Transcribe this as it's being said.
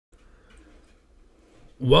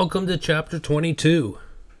Welcome to Chapter 22,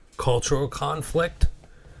 Cultural Conflict,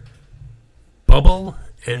 Bubble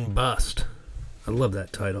and Bust. I love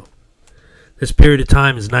that title. This period of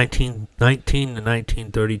time is 1919 to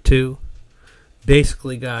 1932.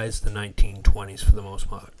 Basically, guys, the 1920s for the most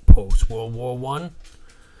part. Post-World War I,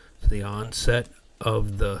 to the onset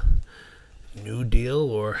of the New Deal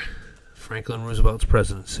or Franklin Roosevelt's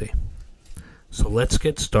presidency. So let's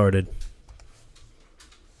get started.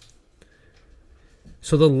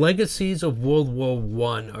 So the legacies of World War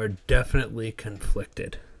I are definitely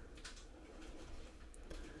conflicted.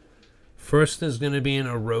 First, there's going to be an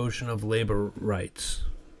erosion of labor rights,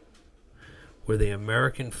 where the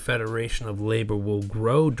American Federation of Labor will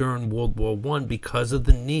grow during World War I because of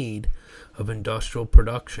the need of industrial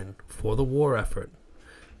production for the war effort,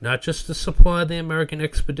 not just to supply the American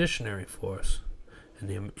Expeditionary Force in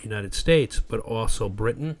the United States, but also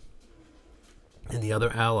Britain and the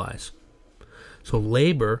other allies. So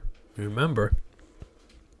labor, remember,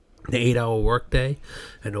 the 8-hour workday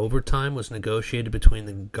and overtime was negotiated between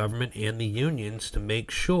the government and the unions to make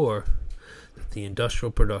sure that the industrial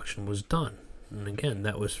production was done. And again,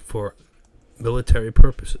 that was for military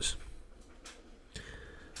purposes.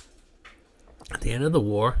 At the end of the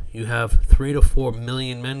war, you have 3 to 4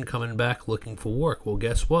 million men coming back looking for work. Well,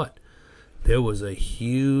 guess what? There was a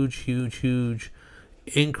huge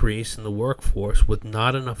increase in the workforce with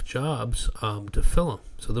not enough jobs to fill them.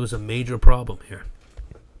 So there was a major problem here.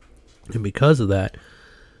 And because of that,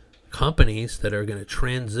 companies that are going to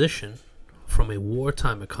transition from a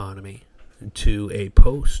wartime economy to a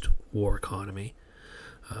post-war economy,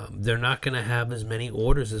 they're not going to have as many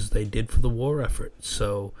orders as they did for the war effort.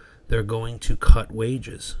 So they're going to cut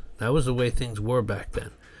wages. That was the way things were back then.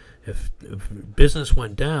 If business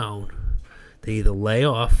went down, they either lay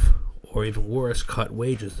off or even worse, cut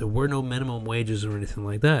wages. There were no minimum wages or anything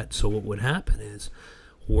like that. So what would happen is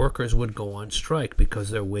workers would go on strike because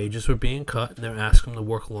their wages were being cut and they're asking them to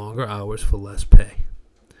work longer hours for less pay.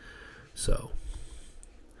 So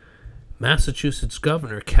Massachusetts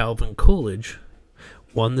Governor Calvin Coolidge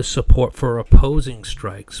won the support for opposing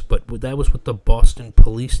strikes, but that was with the Boston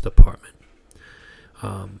Police Department.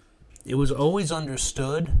 It was always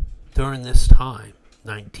understood during this time,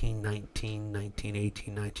 1919,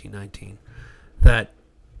 1918, 1919, that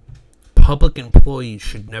public employees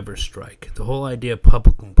should never strike. The whole idea of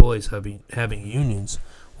public employees having unions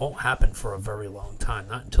won't happen for a very long time,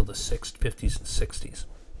 not until the 50s and 60s.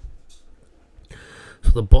 So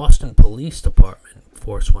the Boston Police Department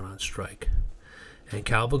force went on strike. And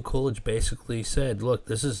Calvin Coolidge basically said, look,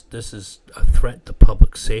 this is a threat to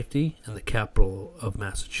public safety in the capital of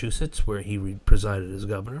Massachusetts, where he presided as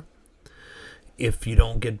governor. If you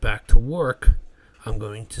don't get back to work, I'm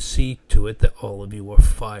going to see to it that all of you are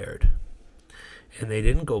fired. And they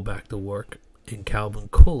didn't go back to work, and Calvin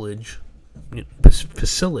Coolidge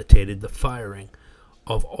facilitated the firing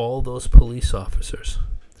of all those police officers.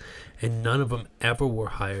 And none of them ever were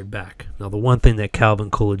hired back. Now, the one thing that Calvin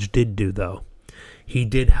Coolidge did do, though, he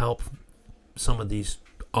did help some of these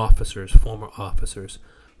officers, former officers,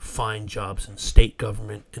 find jobs in state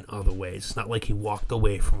government and other ways. It's not like he walked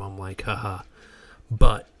away from them like, haha.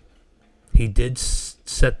 But he did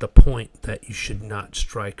set the point that you should not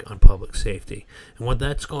strike on public safety. And what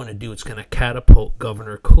that's going to do, it's going to catapult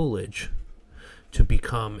Governor Coolidge to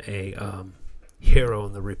become a hero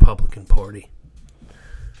in the Republican Party.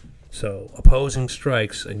 So opposing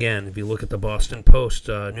strikes, again, if you look at the Boston Post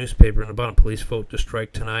newspaper in the bottom, police vote to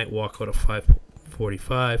strike tonight, walkout at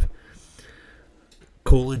 5:45.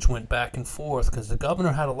 Coolidge went back and forth because the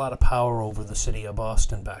governor had a lot of power over the city of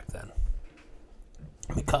Boston back then.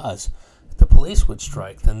 Because if the police would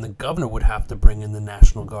strike, then the governor would have to bring in the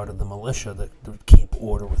National Guard or the militia that would keep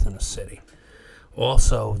order within a city.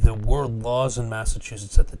 Also, there were laws in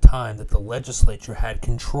Massachusetts at the time that the legislature had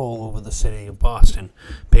control over the city of Boston,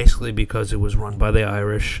 basically because it was run by the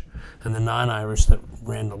Irish, and the non-Irish that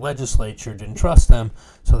ran the legislature didn't trust them,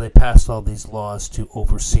 so they passed all these laws to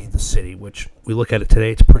oversee the city, which we look at it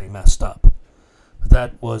today, it's pretty messed up. But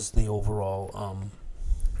that was the overall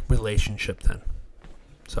relationship then.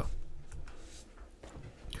 So,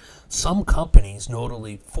 some companies,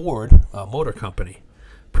 notably Ford Motor Company,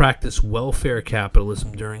 practiced welfare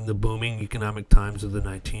capitalism during the booming economic times of the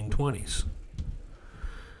 1920s.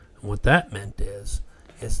 And what that meant is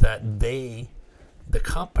that the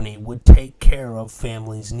company would take care of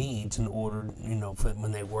families' needs in order,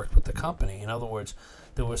 when they worked with the company. In other words,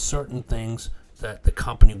 there were certain things that the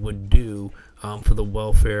company would do for the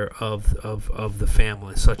welfare of the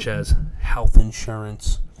family, such as health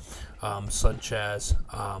insurance, such as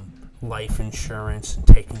life insurance and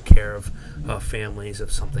taking care of families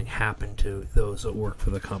if something happened to those that work for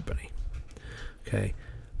the company. Okay,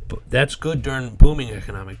 but that's good during booming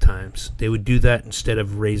economic times. They would do that instead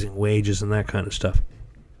of raising wages and that kind of stuff.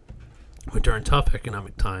 But during tough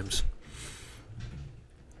economic times,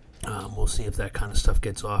 we'll see if that kind of stuff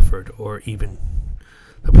gets offered or even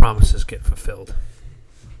the promises get fulfilled.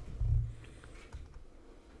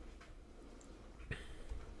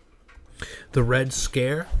 The Red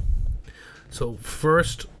Scare. So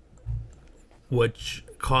first, what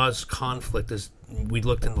caused conflict is, we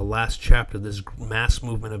looked in the last chapter, this mass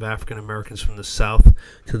movement of African Americans from the South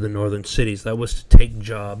to the northern cities. That was to take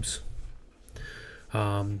jobs,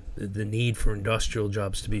 the need for industrial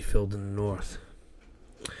jobs to be filled in the North.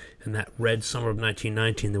 In that red summer of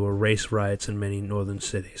 1919, there were race riots in many northern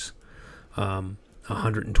cities.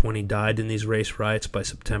 120 died in these race riots by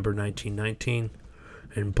September 1919,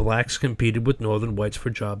 and blacks competed with northern whites for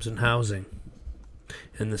jobs and housing.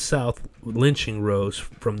 In the South, lynching rose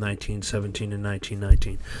from 1917 to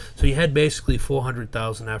 1919. So you had basically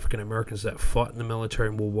 400,000 African Americans that fought in the military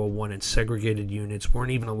in World War I in segregated units,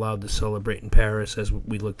 weren't even allowed to celebrate in Paris, as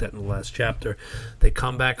we looked at in the last chapter. They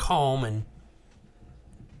come back home and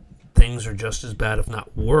things are just as bad, if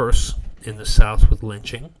not worse, in the South with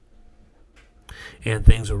lynching. And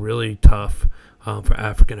things are really tough for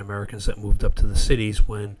African Americans that moved up to the cities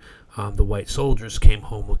when the white soldiers came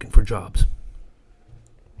home looking for jobs.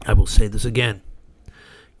 I will say this again.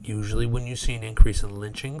 Usually when you see an increase in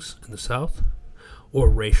lynchings in the South or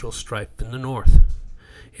racial strife in the North,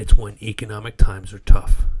 it's when economic times are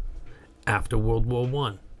tough. After World War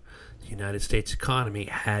I, the United States economy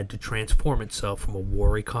had to transform itself from a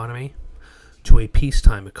war economy to a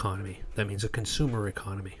peacetime economy. That means a consumer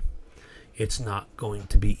economy. It's not going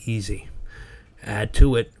to be easy. Add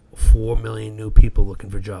to it 4 million new people looking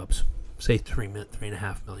for jobs. Say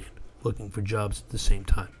 3.5 million looking for jobs at the same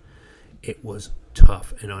time. It was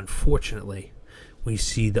tough, and unfortunately, we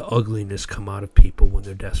see the ugliness come out of people when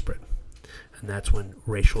they're desperate. And that's when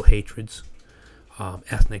racial hatreds,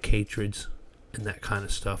 ethnic hatreds, and that kind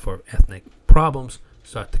of stuff, or ethnic problems,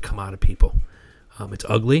 start to come out of people. It's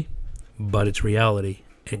ugly, but it's reality,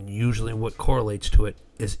 and usually what correlates to it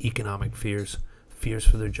is economic fears. Fears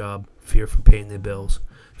for their job, fear for paying their bills,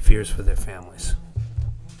 fears for their families.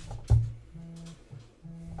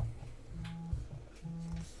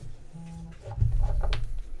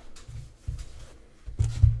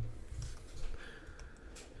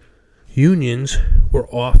 Unions were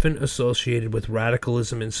often associated with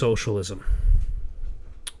radicalism and socialism.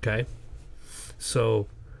 Okay? So,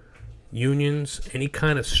 unions, any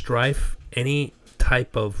kind of strife, any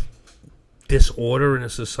type of disorder in a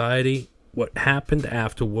society, what happened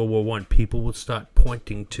after World War I, people would start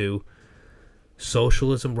pointing to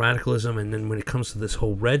socialism, radicalism, and then when it comes to this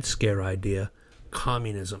whole Red Scare idea,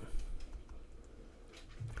 communism.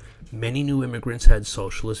 Many new immigrants had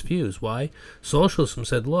socialist views. Why? Socialism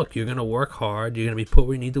said, look, you're going to work hard, you're going to be put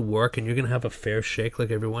where you need to work, and you're going to have a fair shake like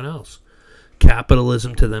everyone else.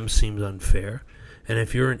 Capitalism to them seems unfair. And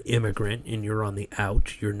if you're an immigrant and you're on the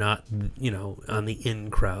out, you're not, on the in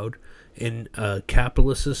crowd, in a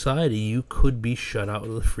capitalist society, you could be shut out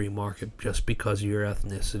of the free market just because of your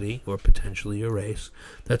ethnicity or potentially your race.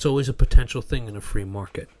 That's always a potential thing in a free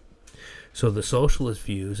market. So the socialist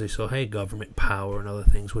views, they saw, hey, government power and other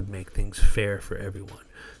things would make things fair for everyone.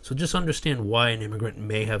 So just understand why an immigrant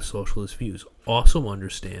may have socialist views. Also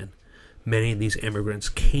understand many of these immigrants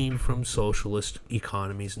came from socialist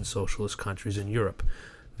economies and socialist countries in Europe.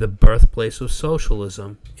 The birthplace of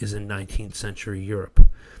socialism is in 19th century Europe,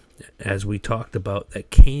 as we talked about, that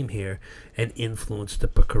came here and influenced the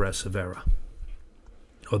progressive era.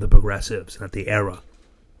 Or the progressives, not the era.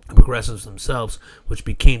 The progressives themselves, which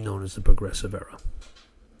became known as the progressive era.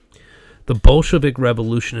 The Bolshevik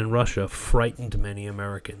Revolution in Russia frightened many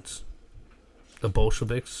Americans. The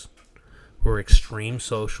Bolsheviks were extreme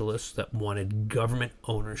socialists that wanted government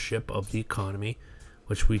ownership of the economy,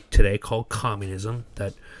 which we today call communism,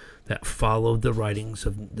 that followed the writings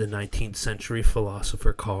of the 19th century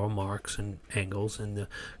philosopher Karl Marx and Engels in the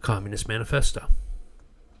Communist Manifesto.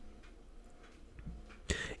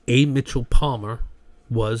 A. Mitchell Palmer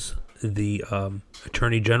was the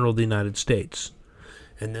Attorney General of the United States.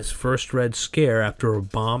 In this first Red Scare, after a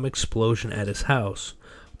bomb explosion at his house,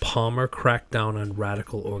 Palmer cracked down on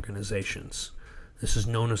radical organizations. This is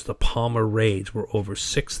known as the Palmer Raids, where over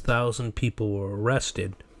 6,000 people were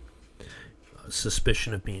arrested.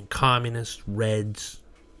 Suspicion of being communists, Reds,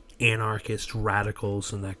 anarchists,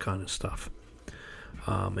 radicals, and that kind of stuff.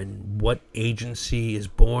 And what agency is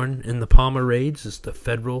born in the Palmer Raids is the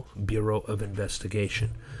Federal Bureau of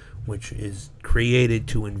Investigation, which is created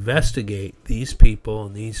to investigate these people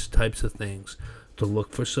and these types of things, to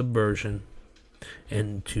look for subversion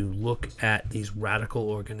and to look at these radical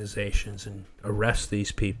organizations and arrest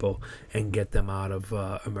these people and get them out of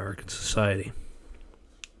American society.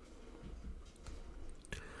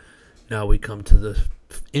 Now we come to the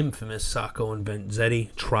infamous Sacco and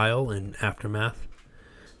Vanzetti trial and aftermath.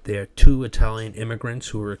 They are two Italian immigrants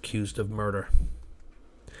who were accused of murder.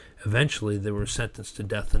 Eventually, they were sentenced to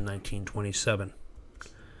death in 1927.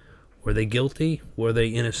 Were they guilty? Were they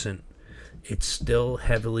innocent? It's still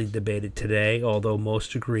heavily debated today, although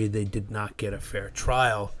most agree they did not get a fair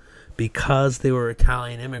trial because they were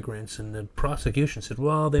Italian immigrants, and the prosecution said,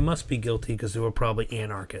 well, they must be guilty because they were probably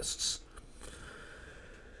anarchists.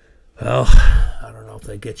 Well, I don't know if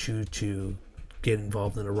that gets you to get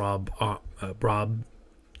involved in a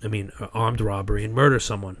armed robbery and murder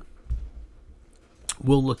someone.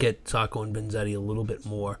 We'll look at Sacco and Vanzetti a little bit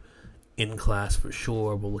more in class for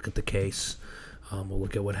sure. We'll look at the case. We'll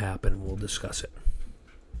look at what happened, and we'll discuss it.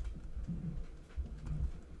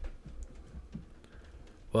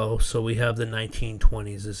 Well, so we have the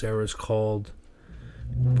 1920s. This era is called,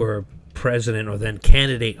 where President, or then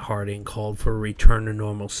candidate Harding, called for a return to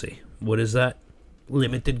normalcy. What is that?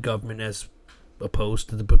 Limited government as opposed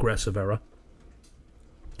to the progressive era.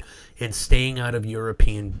 And staying out of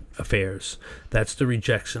European affairs. That's the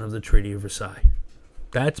rejection of the Treaty of Versailles.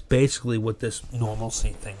 That's basically what this normalcy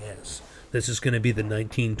thing is. This is going to be the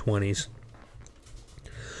 1920s.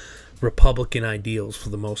 Republican ideals for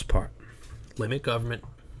the most part. Limit government,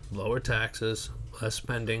 lower taxes, less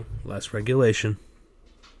spending, less regulation.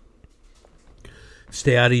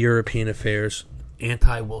 Stay out of European affairs.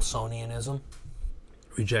 Anti-Wilsonianism.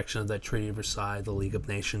 Rejection of that Treaty of Versailles, the League of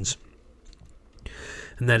Nations.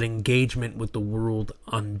 And that engagement with the world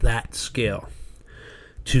on that scale.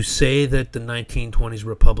 To say that the 1920s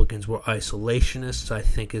Republicans were isolationists, I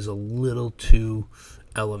think, is a little too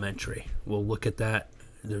elementary. We'll look at that.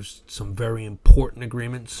 There's some very important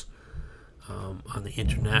agreements on the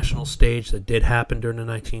international stage that did happen during the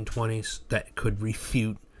 1920s that could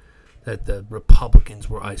refute that the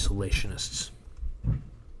Republicans were isolationists.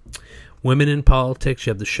 Women in politics,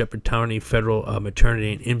 you have the Shepherd-Downey Federal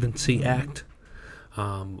Maternity and Infancy Act.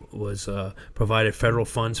 Was provided federal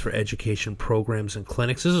funds for education programs and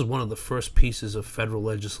clinics. This is one of the first pieces of federal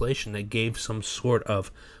legislation that gave some sort of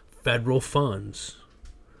federal funds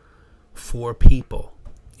for people.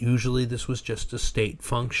 Usually this was just a state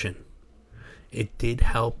function. It did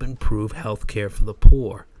help improve health care for the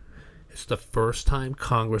poor. It's the first time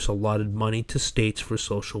Congress allotted money to states for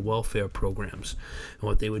social welfare programs. And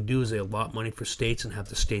what they would do is they allot money for states and have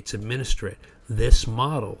the states administer it. This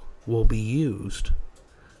model will be used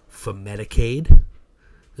for Medicaid.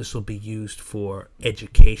 This will be used for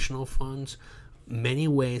educational funds. Many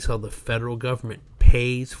ways how the federal government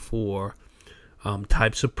pays for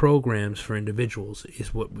types of programs for individuals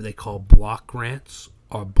is what they call block grants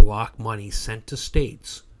or block money sent to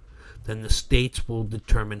states. Then the states will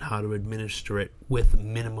determine how to administer it with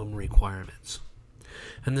minimum requirements.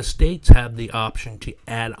 And the states have the option to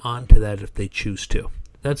add on to that if they choose to.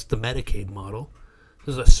 That's the Medicaid model.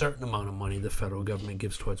 There's a certain amount of money the federal government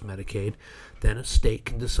gives towards Medicaid. Then a state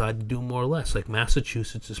can decide to do more or less. Like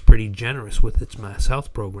Massachusetts is pretty generous with its Mass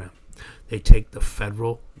Health program. They take the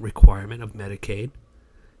federal requirement of Medicaid,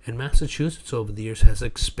 and Massachusetts over the years has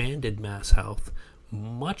expanded Mass Health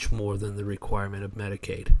much more than the requirement of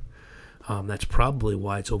Medicaid. That's probably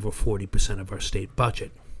why it's over 40% of our state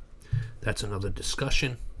budget. That's another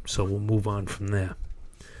discussion, so we'll move on from there.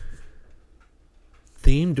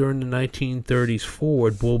 Theme during the 1930s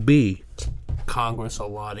forward will be Congress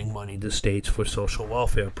allotting money to states for social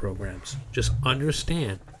welfare programs. Just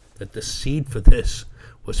understand that the seed for this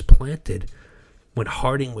was planted when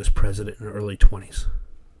Harding was president in the early 20s.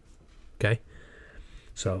 Okay?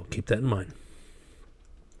 So keep that in mind.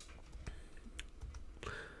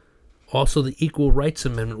 Also, the Equal Rights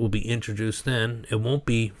Amendment will be introduced then. It won't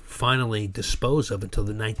be finally disposed of until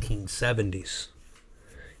the 1970s.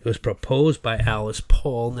 It was proposed by Alice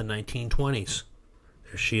Paul in the 1920s.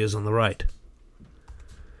 There she is on the right.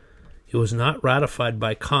 It was not ratified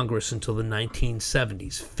by Congress until the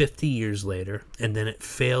 1970s, 50 years later, and then it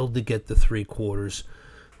failed to get the 3/4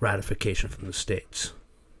 ratification from the states.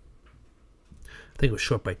 I think it was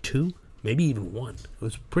short by 2, maybe even 1. It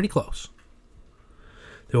was pretty close.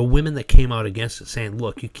 There were women that came out against it saying,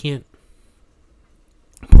 look, you can't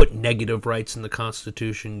put negative rights in the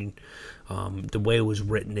Constitution. The way it was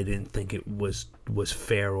written, they didn't think it was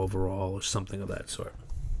fair overall or something of that sort.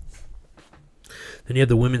 Then you have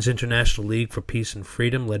the Women's International League for Peace and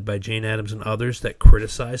Freedom, led by Jane Addams and others, that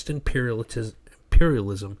criticized imperialism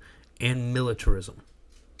imperialism and militarism.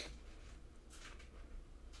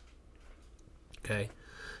 Okay?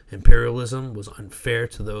 Imperialism was unfair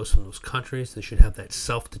to those from those countries. They should have that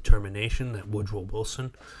self-determination that Woodrow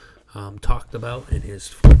Wilson talked about in his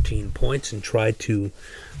 14 points and tried to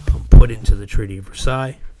put into the Treaty of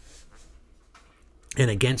Versailles. And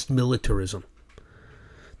against militarism.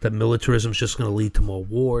 That militarism is just going to lead to more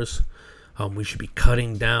wars. We should be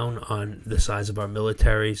cutting down on the size of our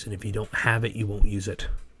militaries, and if you don't have it, you won't use it.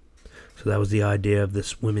 So that was the idea of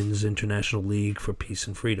this Women's International League for Peace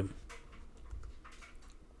and Freedom.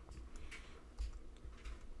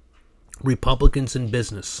 Republicans in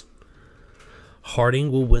business.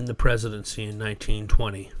 Harding will win the presidency in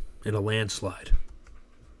 1920 in a landslide.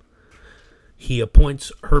 He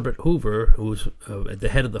appoints Herbert Hoover, who's at the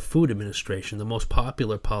head of the Food Administration, the most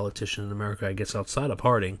popular politician in America, I guess, outside of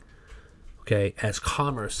Harding, okay, as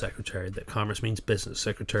Commerce Secretary. That commerce means business.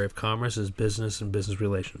 Secretary of Commerce is business and business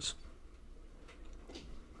relations.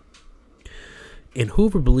 And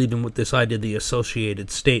Hoover believed in what this idea of the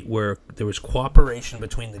associated state, where there was cooperation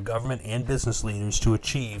between the government and business leaders to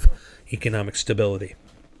achieve economic stability.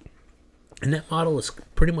 And that model is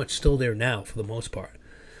pretty much still there now for the most part,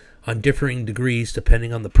 on differing degrees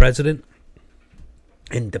depending on the president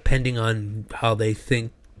and depending on how they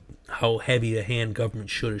think, how heavy a hand government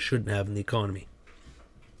should or shouldn't have in the economy.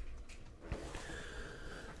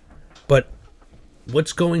 But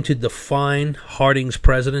what's going to define Harding's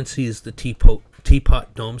presidency is the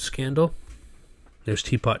Teapot Dome scandal. There's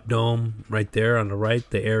Teapot Dome right there on the right,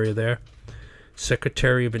 the area there.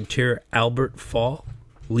 Secretary of Interior Albert Fall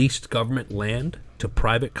leased government land to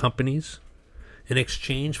private companies in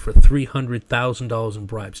exchange for $300,000 in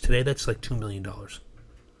bribes. Today, that's like $2 million.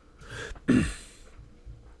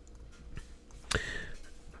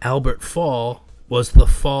 Albert Fall was the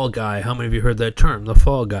fall guy. How many of you heard that term? The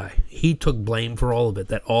fall guy. He took blame for all of it,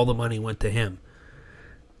 that all the money went to him.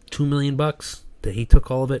 $2 million bucks, that he took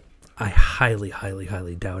all of it? I highly, highly,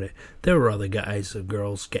 highly doubt it. There were other guys or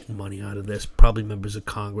girls getting money out of this, probably members of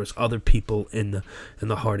Congress, other people in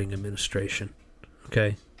the Harding administration.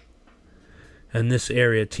 Okay? And this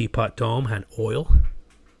area, Teapot Dome, had oil.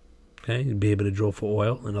 Okay? You'd be able to drill for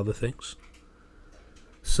oil and other things.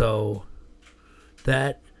 So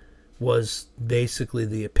that was basically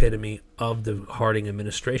the epitome of the Harding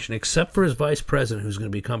administration, except for his vice president, who's going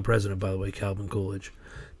to become president, by the way, Calvin Coolidge.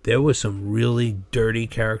 There was some really dirty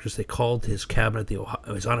characters. They called his cabinet,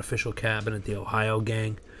 his unofficial cabinet, the Ohio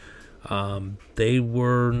Gang. They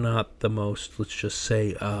were not the most, let's just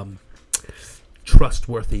say,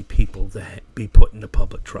 trustworthy people to be put into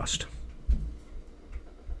public trust.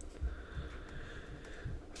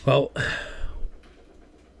 Well,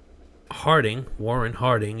 Warren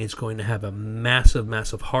Harding, is going to have a massive,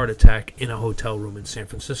 massive heart attack in a hotel room in San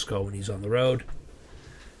Francisco when he's on the road.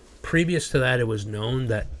 Previous to that, it was known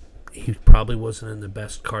that he probably wasn't in the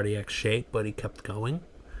best cardiac shape, but he kept going.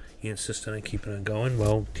 He insisted on keeping on going.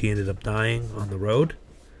 Well, he ended up dying on the road.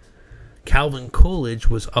 Calvin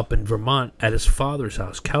Coolidge was up in Vermont at his father's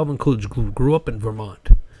house. Calvin Coolidge grew up in Vermont,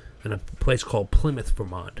 in a place called Plymouth,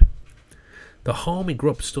 Vermont. The home he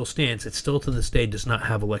grew up still stands. It still to this day does not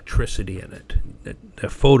have electricity in it. The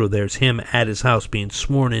photo there's him at his house being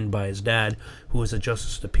sworn in by his dad, who was a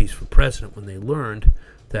justice of the peace for president, when they learned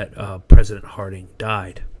that President Harding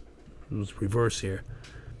died. It was reverse here.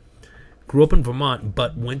 Grew up in Vermont,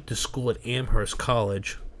 but went to school at Amherst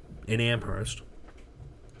College in Amherst.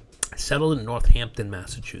 Settled in Northampton,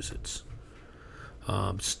 Massachusetts.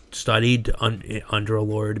 Studied under a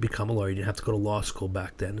lawyer to become a lawyer. You didn't have to go to law school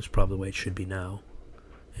back then. It's probably the way it should be now.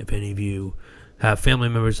 If any of you have family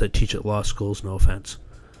members that teach at law schools, no offense.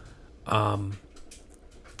 And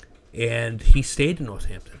he stayed in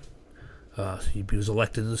Northampton. He was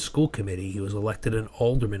elected to the school committee. He was elected an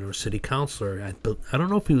alderman or a city councilor. I don't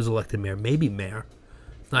know if he was elected mayor. Maybe mayor.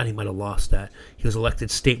 If not, he might have lost that. He was elected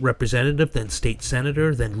state representative, then state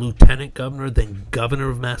senator, then lieutenant governor, then governor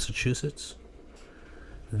of Massachusetts,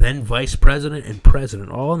 then vice president and president,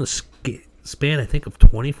 all in the span, I think, of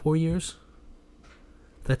 24 years.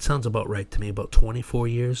 That sounds about right to me, about 24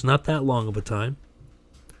 years. Not that long of a time.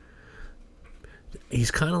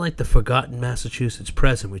 He's kind of like the forgotten Massachusetts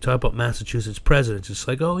president. We talk about Massachusetts presidents. It's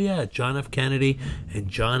like, oh, yeah, John F. Kennedy and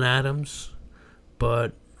John Adams.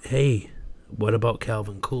 But, hey, what about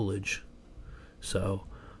Calvin Coolidge? So,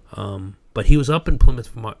 but he was up in Plymouth,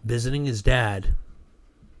 Vermont, visiting his dad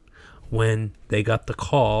when they got the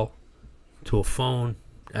call to a phone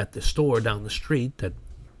at the store down the street that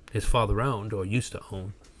his father owned or used to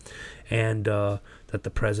own, and that the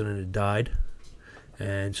president had died.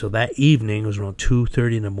 And so that evening, it was around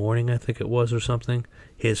 2:30 in the morning, I think it was, or something,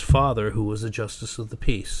 his father, who was a justice of the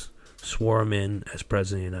peace, swore him in as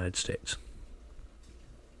president of the United States.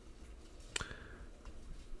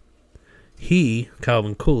 He,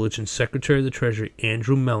 Calvin Coolidge, and Secretary of the Treasury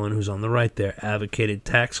Andrew Mellon, who's on the right there, advocated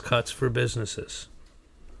tax cuts for businesses.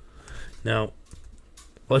 Now,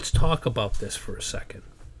 let's talk about this for a second.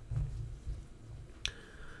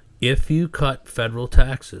 If you cut federal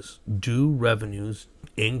taxes, do revenues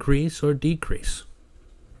increase or decrease?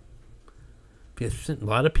 A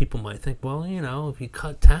lot of people might think, well, if you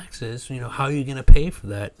cut taxes, how are you going to pay for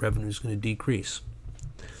that? Revenue is going to decrease.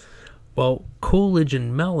 Well, Coolidge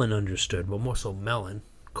and Mellon understood, well, more so Mellon.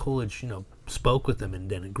 Coolidge, spoke with them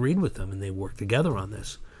and then agreed with them, and they worked together on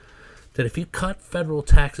this, that if you cut federal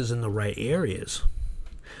taxes in the right areas,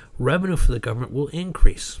 revenue for the government will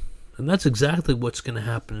increase. And that's exactly what's going to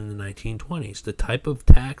happen in the 1920s. The type of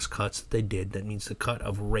tax cuts that they did, that means the cut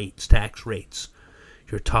of rates, tax rates,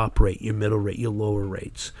 your top rate, your middle rate, your lower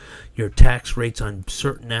rates, your tax rates on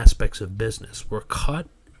certain aspects of business were cut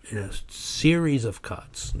in a series of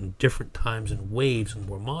cuts in different times and waves, and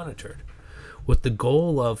were monitored with the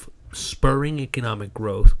goal of spurring economic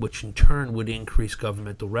growth, which in turn would increase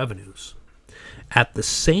governmental revenues. At the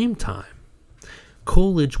same time,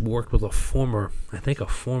 Coolidge worked with a former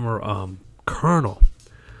colonel.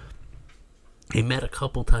 He met a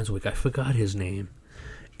couple times a week. I forgot his name.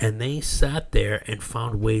 And they sat there and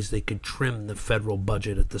found ways they could trim the federal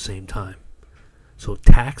budget at the same time. So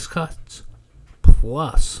tax cuts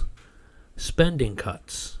plus spending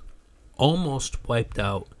cuts almost wiped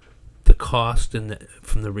out the cost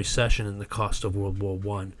from the recession and the cost of World War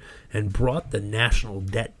I, and brought the national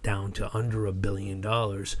debt down to under $1 billion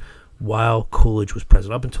while Coolidge was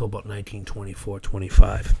president, up until about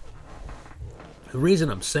 1924-25. The reason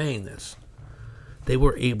I'm saying this, they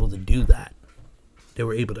were able to do that. They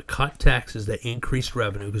were able to cut taxes that increased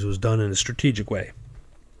revenue because it was done in a strategic way.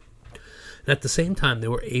 And at the same time, they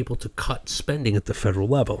were able to cut spending at the federal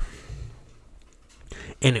level.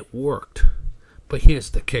 And it worked. But here's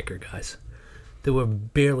the kicker, guys. There were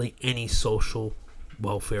barely any social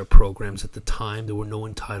welfare programs at the time. There were no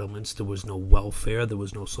entitlements. There was no welfare. There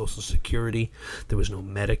was no Social Security. There was no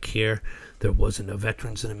Medicare. There wasn't a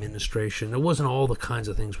Veterans Administration. There wasn't all the kinds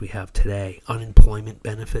of things we have today. Unemployment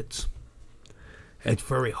benefits. It's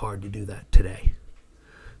very hard to do that today.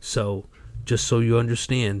 So, just so you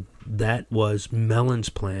understand, that was Mellon's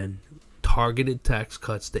plan. Targeted tax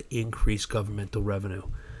cuts that increase governmental revenue.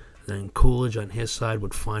 Then Coolidge on his side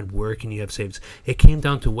would find where can you have savings. It came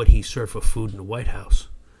down to what he served for food in the White House,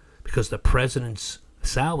 because the president's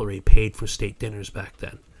salary paid for state dinners back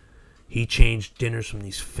then. He changed dinners from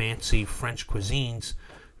these fancy French cuisines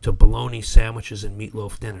to bologna sandwiches and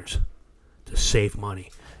meatloaf dinners to save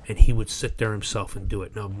money. And he would sit there himself and do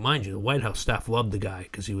it. Now, mind you, the White House staff loved the guy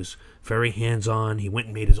because he was very hands-on. He went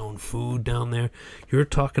and made his own food down there. You're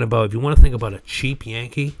talking about, if you want to think about a cheap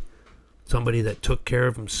Yankee, somebody that took care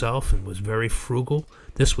of himself and was very frugal,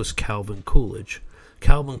 this was Calvin Coolidge.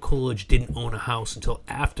 Calvin Coolidge didn't own a house until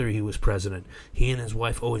after he was president. He and his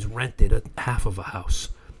wife always rented half of a house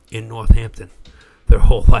in Northampton their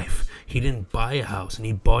whole life. He didn't buy a house, and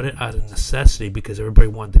he bought it out of necessity because everybody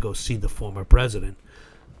wanted to go see the former president.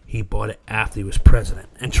 He bought it after he was president.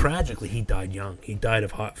 And tragically, he died young. He died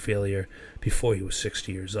of heart failure before he was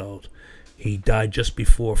 60 years old. He died just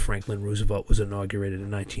before Franklin Roosevelt was inaugurated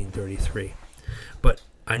in 1933. But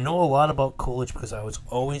I know a lot about Coolidge because I was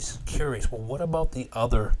always curious, well, what about the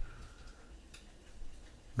other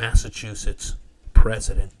Massachusetts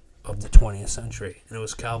president of the 20th century? And it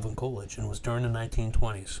was Calvin Coolidge, and it was during the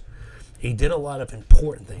 1920s. He did a lot of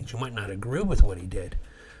important things. You might not agree with what he did,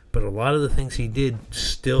 but a lot of the things he did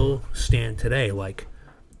still stand today, like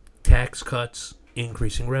tax cuts,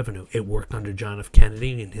 increasing revenue. It worked under John F.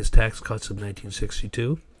 Kennedy and his tax cuts of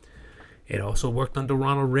 1962. It also worked under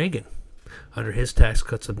Ronald Reagan under his tax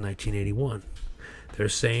cuts of 1981. They're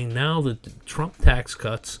saying now that the Trump tax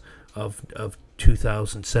cuts of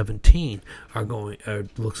 2017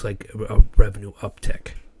 looks like a revenue uptick.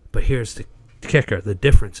 But here's the kicker. The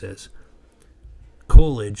difference is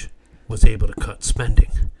Coolidge was able to cut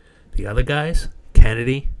spending. The other guys,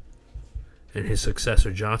 Kennedy and his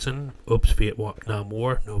successor Johnson, Vietnam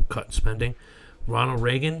War, no cut in spending. Ronald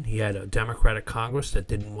Reagan, he had a Democratic Congress that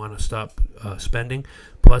didn't want to stop spending.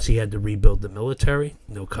 Plus, he had to rebuild the military,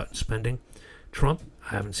 no cut in spending. Trump,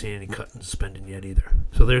 I haven't seen any cut in spending yet either.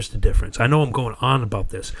 So there's the difference. I know I'm going on about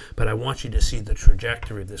this, but I want you to see the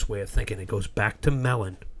trajectory of this way of thinking. It goes back to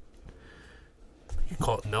Mellon. You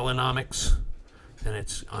call it Mellonomics, then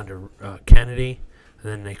it's under Kennedy,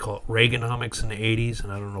 and then they call it Reaganomics in the 80s,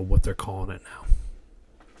 and I don't know what they're calling it now.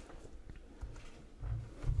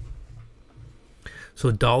 So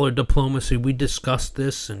dollar diplomacy, we discussed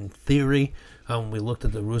this in theory when we looked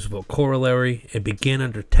at the Roosevelt corollary. It began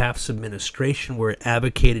under Taft's administration, where it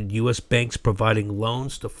advocated U.S. banks providing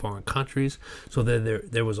loans to foreign countries. So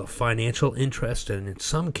there was a financial interest, and in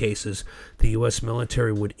some cases, the U.S.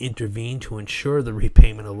 military would intervene to ensure the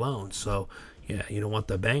repayment of loans. So yeah, you don't want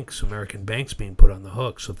the banks, American banks, being put on the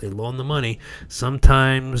hook. So if they loan the money,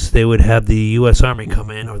 sometimes they would have the U.S. Army come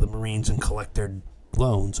in, or the Marines, and collect their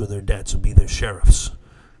loans, or their debts would be their sheriffs.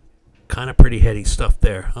 Kind of pretty heady stuff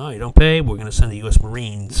there. Oh, you don't pay? We're going to send the U.S.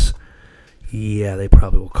 Marines. Yeah, they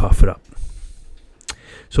probably will cough it up.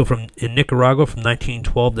 So in Nicaragua, from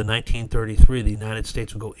 1912 to 1933, the United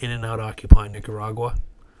States would go in and out occupying Nicaragua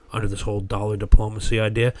under this whole dollar diplomacy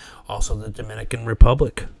idea. Also the Dominican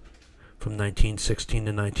Republic from 1916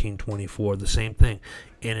 to 1924, the same thing.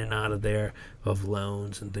 In and out of there of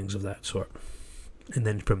loans and things of that sort. And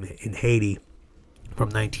then in Haiti, from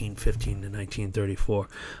 1915 to 1934.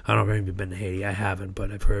 I don't know if I've been to Haiti. I haven't, but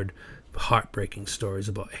I've heard heartbreaking stories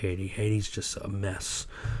about Haiti. Haiti's just a mess.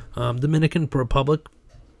 Dominican Republic,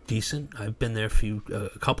 decent. I've been there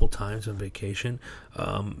a couple times on vacation.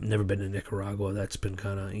 Never been to Nicaragua. That's been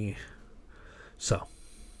kind of So.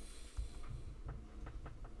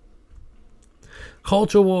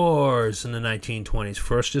 Culture wars in the 1920s.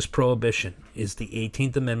 First is Prohibition. Is the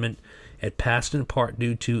 18th Amendment. It passed in part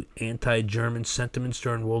due to anti-German sentiments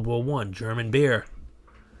during World War I. German beer.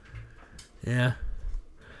 Yeah.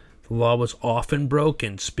 The law was often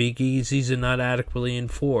broken. Speakeasies are not adequately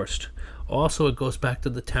enforced. Also, it goes back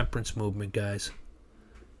to the temperance movement, guys,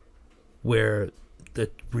 where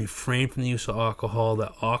the refrain from the use of alcohol,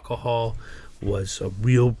 that alcohol was a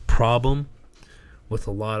real problem with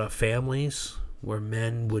a lot of families, where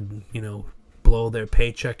men would, blow their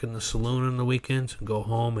paycheck in the saloon on the weekends and go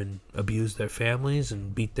home and abuse their families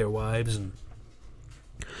and beat their wives and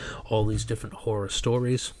all these different horror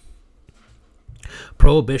stories.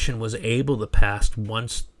 Prohibition was able to pass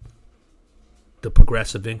once the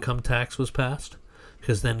progressive income tax was passed,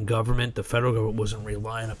 because then the federal government wasn't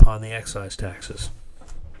relying upon the excise taxes.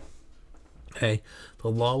 Okay, the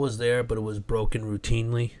law was there, but it was broken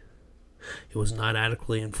routinely. It was not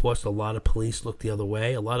adequately enforced. A lot of police looked the other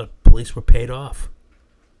way. A lot of police were paid off.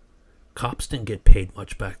 Cops didn't get paid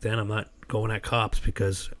much back then. I'm not going at cops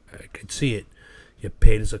because I could see it. You're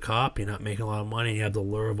paid as a cop. You're not making a lot of money. You have the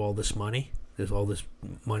lure of all this money. There's all this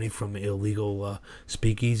money from illegal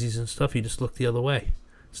speakeasies and stuff. You just look the other way.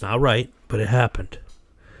 It's not right, but it happened.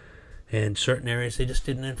 And certain areas, they just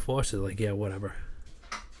didn't enforce it. Like, yeah, whatever.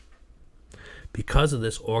 Because of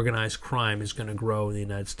this, organized crime is going to grow in the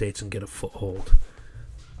United States and get a foothold.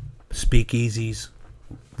 Speakeasies,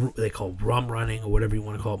 they call rum running, or whatever you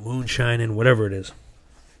want to call it, moonshining, whatever it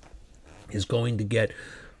is going to get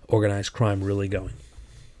organized crime really going.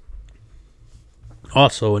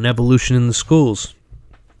 Also, an evolution in the schools.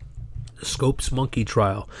 The Scopes monkey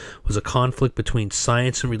trial was a conflict between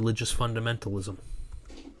science and religious fundamentalism.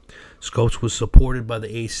 Scopes was supported by the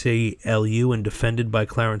ACLU and defended by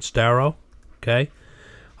Clarence Darrow. Okay,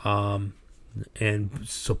 and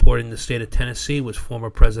supporting the state of Tennessee was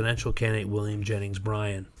former presidential candidate William Jennings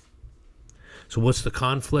Bryan. So what's the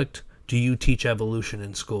conflict? Do you teach evolution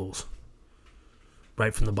in schools?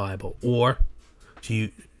 Right from the Bible. Or do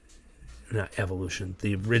you, not evolution,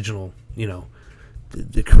 the original,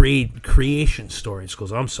 the creation story in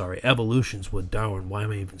schools. I'm sorry, evolution's with Darwin. Why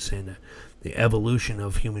am I even saying that? The evolution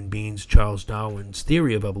of human beings, Charles Darwin's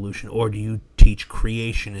theory of evolution. Or do you teach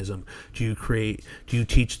creationism? Do you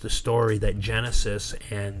teach the story that Genesis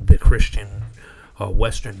and the Christian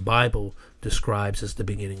Western Bible describes as the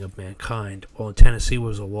beginning of mankind? Well, in Tennessee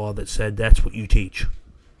was a law that said that's what you teach.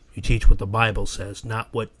 You teach what the Bible says, not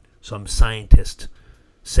what some scientist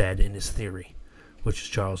said in his theory, which is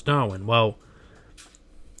Charles Darwin. Well,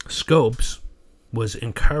 Scopes was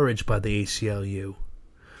encouraged by the ACLU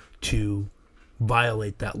to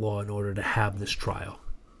violate that law in order to have this trial.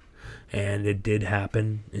 And it did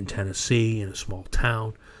happen in Tennessee, in a small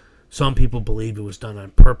town. Some people believe it was done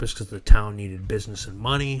on purpose because the town needed business and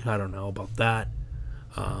money. I don't know about that.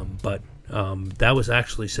 But that was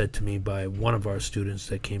actually said to me by one of our students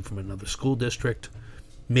that came from another school district.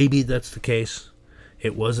 Maybe that's the case.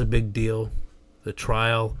 It was a big deal. The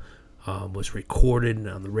trial was recorded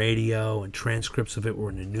on the radio, and transcripts of it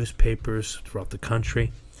were in the newspapers throughout the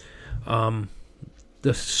country.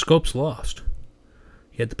 The Scopes lost.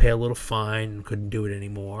 He had to pay a little fine and couldn't do it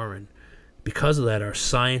anymore. And because of that, our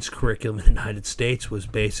science curriculum in the United States was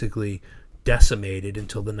basically decimated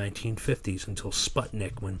until the 1950s, until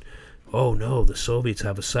Sputnik, when, oh no, the Soviets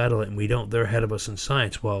have a satellite and we don't, they're ahead of us in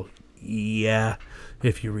science. Well, yeah,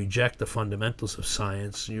 if you reject the fundamentals of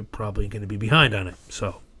science, you're probably going to be behind on it.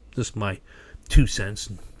 So, this is my 2 cents,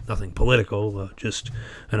 nothing political, just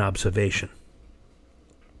an observation.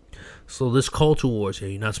 So this culture wars here,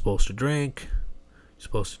 you're not supposed to drink, you're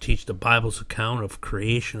supposed to teach the Bible's account of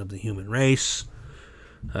creation of the human race.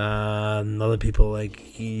 And other people are like,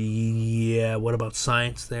 yeah, what about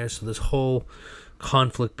science there? So this whole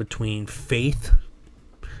conflict between faith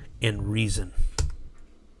and reason.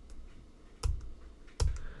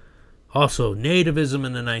 Also, nativism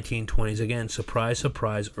in the 1920s. Again, surprise,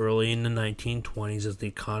 surprise, early in the 1920s as the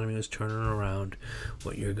economy was turning around,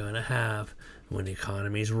 what you're going to have when the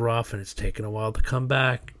economy's rough and it's taking a while to come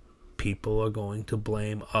back, people are going to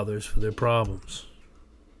blame others for their problems.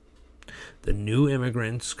 The new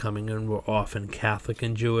immigrants coming in were often Catholic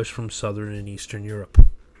and Jewish from Southern and Eastern Europe.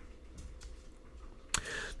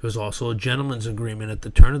 There was also a gentleman's agreement at the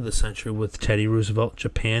turn of the century with Teddy Roosevelt.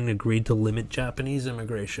 Japan agreed to limit Japanese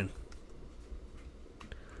immigration.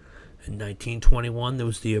 In 1921, there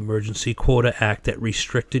was the Emergency Quota Act that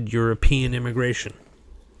restricted European immigration.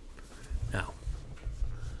 Now,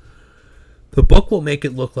 the book will make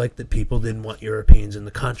it look like that people didn't want Europeans in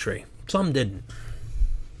the country. Some didn't.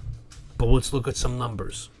 But let's look at some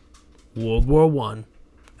numbers. World War I,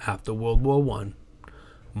 after World War I,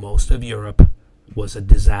 most of Europe was a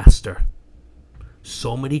disaster.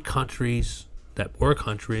 So many countries that were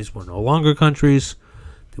countries were no longer countries.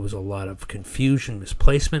 There was a lot of confusion,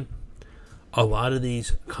 misplacement. A lot of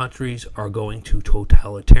these countries are going to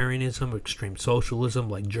totalitarianism, extreme socialism,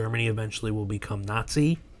 like Germany eventually will become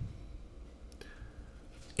Nazi.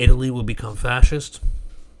 Italy will become fascist.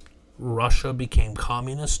 Russia became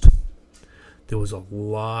communist. There was a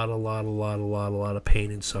lot of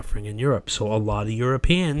pain and suffering in Europe. So a lot of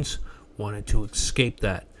Europeans wanted to escape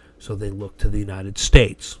that. So they looked to the United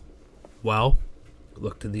States. Well,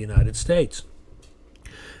 look to the United States.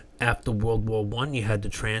 After World War I, you had to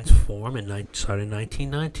transform, starting in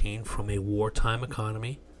 1919, from a wartime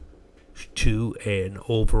economy to an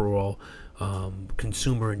overall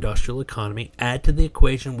consumer industrial economy. Add to the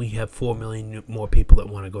equation, we have 4 million more people that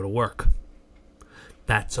want to go to work.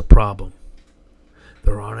 That's a problem.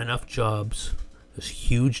 There aren't enough jobs. There's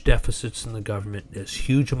huge deficits in the government. There's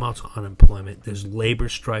huge amounts of unemployment. There's labor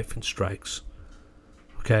strife and strikes.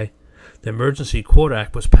 Okay? The Emergency Quota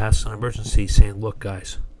Act was passed on emergency saying, look,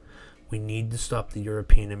 guys, we need to stop the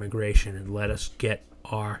European immigration and let us get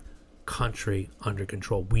our country under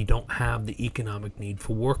control. We don't have the economic need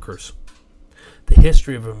for workers. The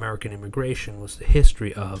history of American immigration was the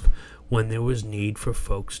history of when there was need for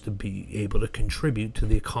folks to be able to contribute to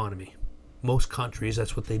the economy. Most countries,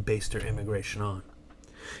 that's what they based their immigration on.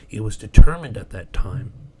 It was determined at that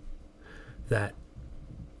time that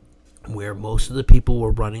where most of the people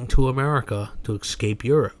were running to America to escape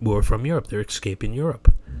Europe, were from Europe, they're escaping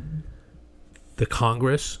Europe. The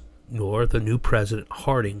Congress, nor the new president,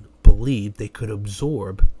 Harding, believed they could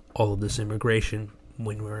absorb all of this immigration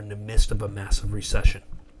when we're in the midst of a massive recession,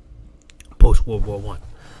 post-World War I.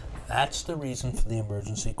 That's the reason for the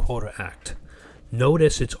Emergency Quota Act.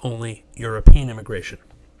 Notice it's only European immigration.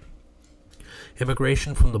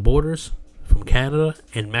 Immigration from the borders, from Canada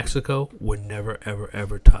and Mexico, were never,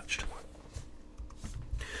 ever touched.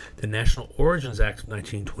 The National Origins Act of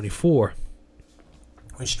 1924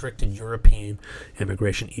 restricted European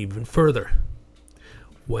immigration even further.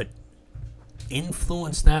 What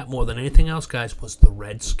influenced that more than anything else, guys, was the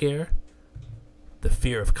Red Scare, the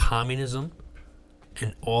fear of communism,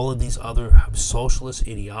 and all of these other socialist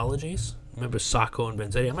ideologies. Remember Sacco and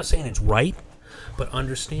Vanzetti? I'm not saying it's right, but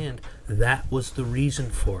understand that was the reason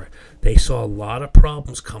for it. They saw a lot of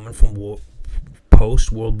problems coming from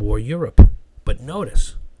post-World War Europe. But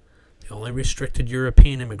notice, they only restricted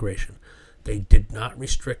European immigration. They did not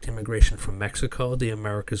restrict immigration from Mexico, the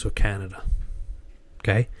Americas, or Canada.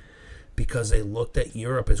 Okay? Because they looked at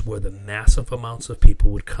Europe as where the massive amounts of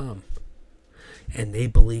people would come. And they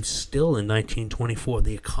believed still in 1924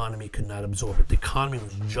 the economy could not absorb it. The economy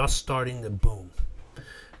was just starting to boom.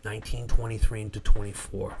 1923 into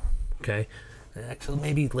 24. Okay? Actually,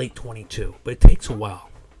 maybe late 22. But it takes a while.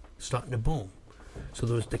 It's starting to boom. So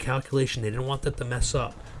there was the calculation. They didn't want that to mess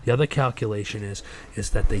up. The other calculation is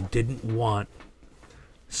that they didn't want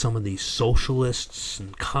some of these socialists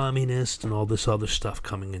and communists and all this other stuff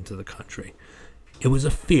coming into the country. It was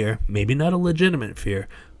a fear, maybe not a legitimate fear,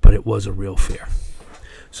 but it was a real fear.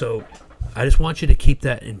 So I just want you to keep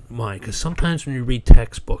that in mind, because sometimes when you read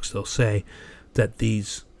textbooks, they'll say that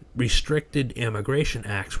these restricted immigration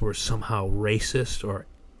acts were somehow racist or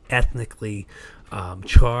ethnically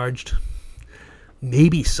charged.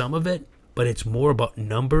 Maybe some of it, but it's more about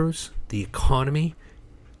numbers, the economy,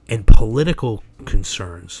 and political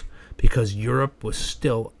concerns, because Europe was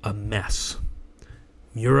still a mess.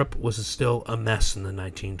 Europe was still a mess in the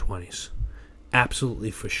 1920s.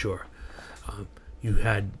 Absolutely, for sure. You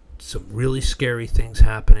had some really scary things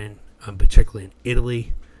happening, particularly in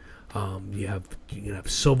Italy. You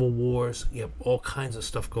have civil wars. You have all kinds of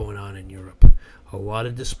stuff going on in Europe. A lot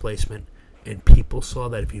of displacement, and people saw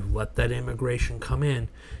that if you let that immigration come in,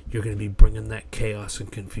 you're going to be bringing that chaos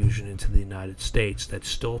and confusion into the United States that's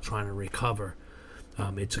still trying to recover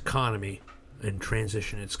its economy and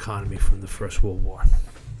transition its economy from the First World War.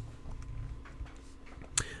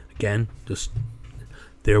 Again,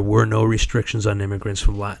 there were no restrictions on immigrants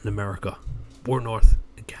from Latin America or North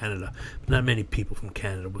Canada. Not many people from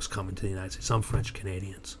Canada was coming to the United States. Some French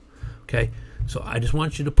Canadians. Okay, so I just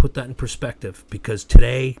want you to put that in perspective, because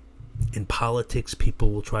today in politics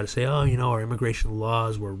people will try to say, oh, our immigration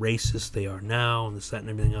laws were racist. They are now, and this, that, and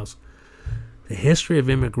everything else. The history of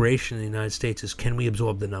immigration in the United States is, can we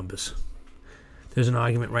absorb the numbers? There's an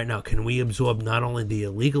argument right now. Can we absorb not only the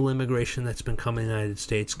illegal immigration that's been coming to the United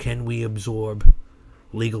States, can we absorb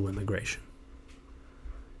legal immigration?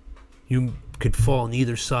 You could fall on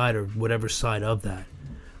either side or whatever side of that.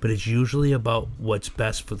 But it's usually about what's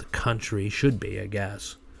best for the country, should be, I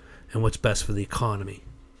guess, and what's best for the economy.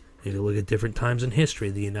 If you look at different times in history,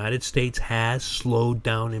 the United States has slowed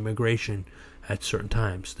down immigration at certain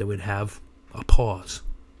times. They would have a pause.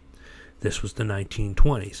 This was the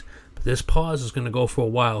 1920s. But this pause is going to go for a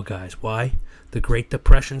while, guys. Why? The Great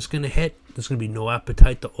Depression's going to hit. There's going to be no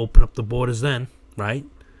appetite to open up the borders then, right?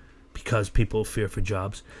 Because people fear for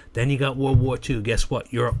jobs. Then you got World War II. Guess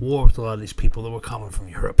what? You're at war with a lot of these people that were coming from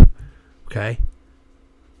Europe. Okay?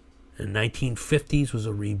 And 1950s was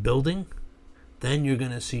a rebuilding. Then you're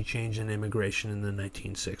going to see change in immigration in the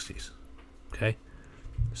 1960s. Okay?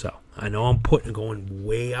 So, I know I'm going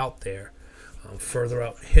way out there, further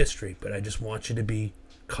out in history, but I just want you to be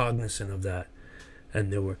cognizant of that.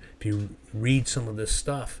 And if you read some of this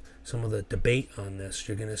stuff, some of the debate on this,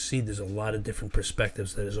 you're going to see there's a lot of different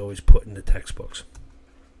perspectives that is always put in the textbooks.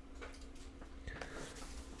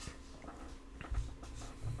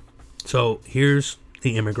 So here's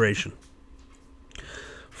the immigration.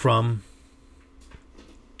 From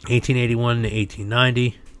 1881 to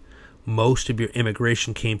 1890, most of your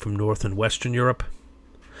immigration came from North and Western Europe.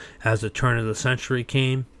 As the turn of the century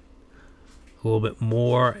came, a little bit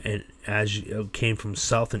more, and came from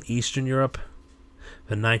South and Eastern Europe.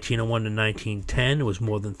 From 1901 to 1910, it was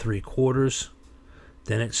more than 3/4.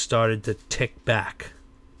 Then it started to tick back,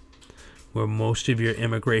 where most of your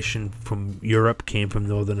immigration from Europe came from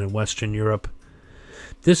Northern and Western Europe.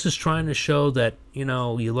 This is trying to show that,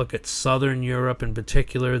 you look at Southern Europe in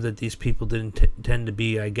particular, that these people didn't tend to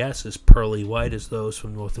be, I guess, as pearly white as those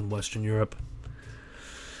from North and Western Europe.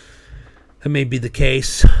 That may be the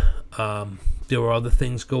case. There were other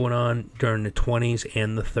things going on during the 20s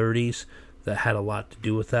and the 30s that had a lot to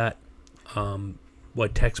do with that.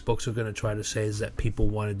 What textbooks are going to try to say is that people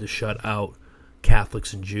wanted to shut out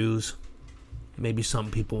Catholics and Jews. Maybe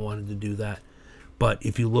some people wanted to do that. But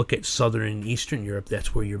if you look at Southern and Eastern Europe,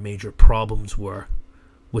 that's where your major problems were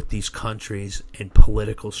with these countries and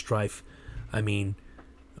political strife. I mean,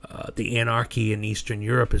 the anarchy in Eastern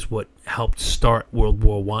Europe is what helped start World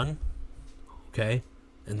War I. Okay?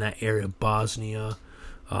 In that area, Bosnia,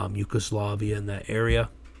 Yugoslavia, in that area.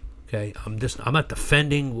 Okay? I'm not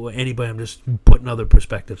defending anybody. I'm just putting other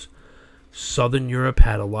perspectives. Southern Europe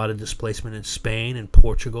had a lot of displacement in Spain and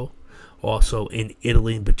Portugal. Also in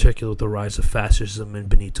Italy in particular, with the rise of fascism and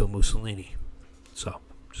Benito Mussolini. So,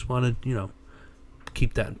 just wanted,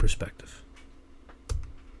 keep that in perspective.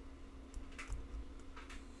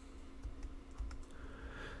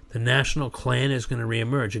 The national Klan is going to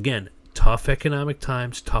reemerge. Again, tough economic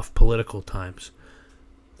times, tough political times.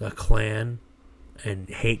 The Klan and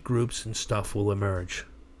hate groups and stuff will emerge.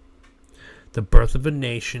 The Birth of a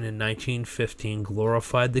Nation in 1915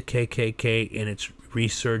 glorified the KKK, and it's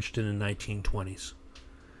resurged in the 1920s.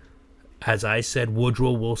 As I said,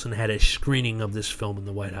 Woodrow Wilson had a screening of this film in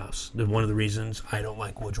the White House. One of the reasons I don't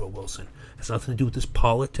like Woodrow Wilson. It has nothing to do with his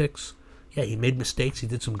politics. Yeah, he made mistakes, he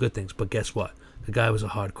did some good things, but guess what? The guy was a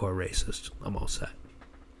hardcore racist. I'm all set.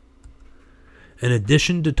 In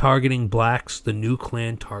addition to targeting blacks, the new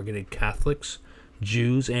Klan targeted Catholics,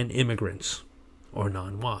 Jews, and immigrants, or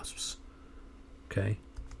non-WASPs. Okay?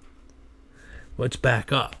 Let's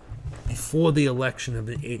back up. Before the election of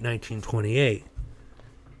 1928,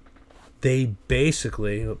 they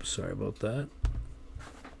basically,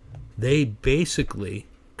 they basically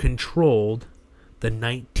controlled the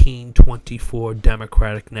 1924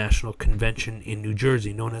 Democratic National Convention in New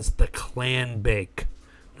Jersey, known as the Klan Bake.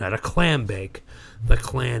 not a clam bake, the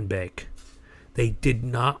clan bake. They did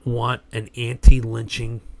not want an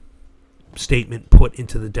anti-lynching statement put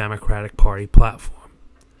into the Democratic Party platform.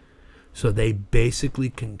 So they basically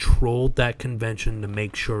controlled that convention to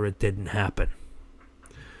make sure it didn't happen.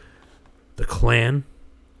 The Klan,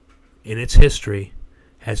 in its history,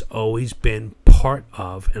 has always been part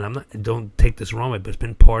of, and don't take this wrong way, but it's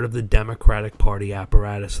been part of the Democratic Party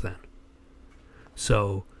apparatus then.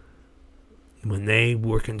 So when they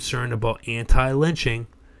were concerned about anti-lynching,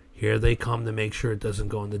 here they come to make sure it doesn't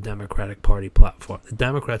go on the Democratic Party platform. The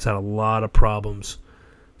Democrats had a lot of problems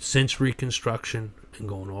since Reconstruction and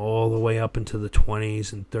going all the way up into the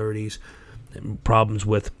 20s and 30s, and problems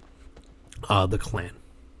with the Klan.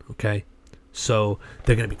 Okay? So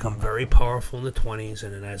they're going to become very powerful in the 20s,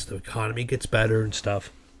 and then as the economy gets better and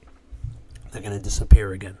stuff, they're going to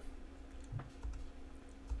disappear again.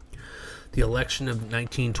 The election of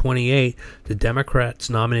 1928, the Democrats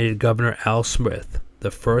nominated Governor Al Smith,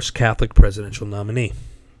 the first Catholic presidential nominee.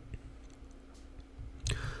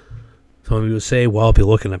 Some of you would say, well, if you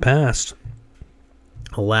look in the past,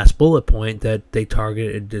 the last bullet point that the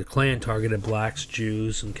Klan targeted blacks,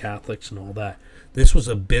 Jews, and Catholics and all that. This was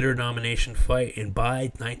a bitter nomination fight, and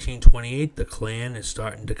by 1928, the Klan is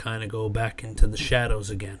starting to kind of go back into the shadows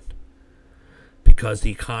again because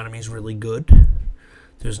the economy is really good.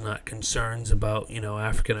 There's not concerns about,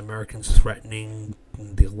 African Americans threatening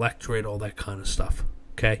the electorate, all that kind of stuff.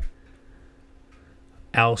 Okay?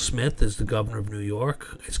 Al Smith is the governor of New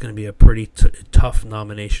York. It's going to be a pretty tough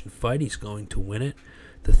nomination fight. He's going to win it.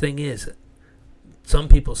 The thing is, some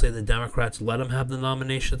people say the Democrats let him have the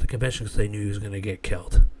nomination at the convention because they knew he was going to get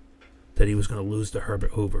killed, that he was going to lose to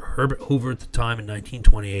Herbert Hoover. Herbert Hoover at the time in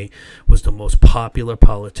 1928 was the most popular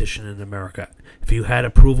politician in America. If you had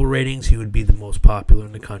approval ratings, he would be the most popular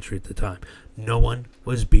in the country at the time. No one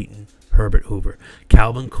was beating Herbert Hoover.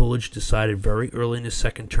 Calvin Coolidge decided very early in his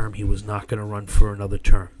second term he was not going to run for another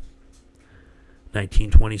term.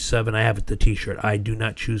 1927, I have it, the t-shirt, I do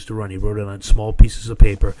not choose to run. He wrote it on small pieces of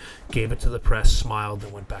paper, gave it to the press, smiled,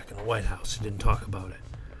 and went back in the White House. He didn't talk about it.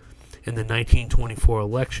 In the 1924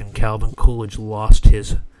 election, Calvin Coolidge lost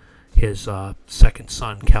his second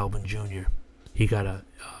son, Calvin Jr. He got an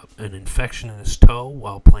infection in his toe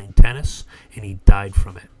while playing tennis, and he died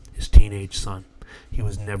from it, his teenage son. He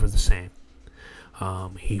was never the same.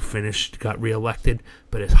 He got reelected,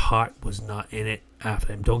 but his heart was not in it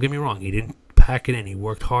after him. Don't get me wrong, he didn't pack it in. He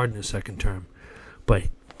worked hard in his second term. But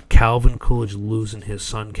Calvin Coolidge losing his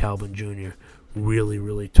son, Calvin Jr., really,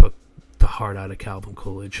 really took the heart out of Calvin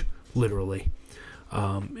Coolidge, literally.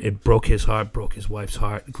 It broke his heart, broke his wife's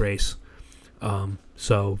heart, Grace.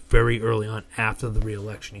 So very early on, after the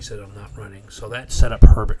re-election, he said, I'm not running. So that set up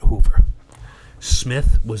Herbert Hoover.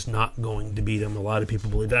 Smith was not going to beat him. A lot of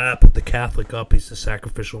people believe, put the Catholic up, he's the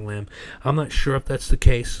sacrificial lamb. I'm not sure if that's the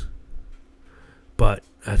case, but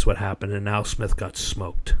that's what happened, and now Smith got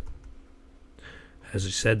smoked. As I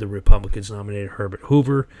said, the Republicans nominated Herbert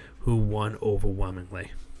Hoover, who won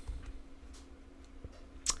overwhelmingly.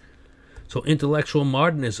 So intellectual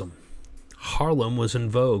modernism. Harlem was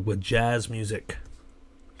in vogue with jazz music.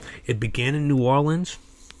 It began in New Orleans,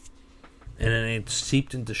 and then it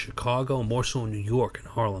seeped into Chicago, and more so in New York and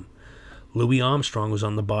Harlem. Louis Armstrong was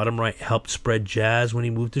on the bottom right, helped spread jazz when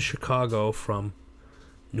he moved to Chicago from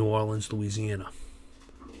New Orleans, Louisiana.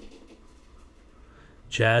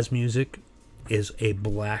 Jazz music is a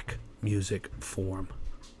black music form.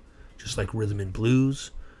 Just like rhythm and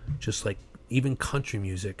blues, just like even country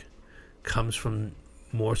music comes from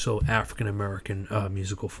more so African American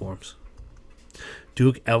musical forms.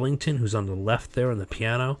 Duke Ellington, who's on the left there on the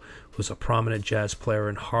piano, was a prominent jazz player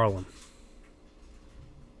in Harlem.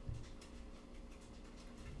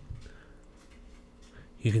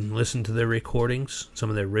 You can listen to their recordings, some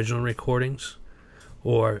of their original recordings,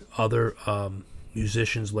 or other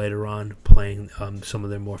musicians later on playing some of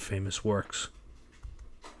their more famous works.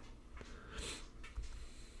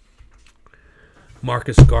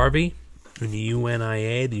 Marcus Garvey, in the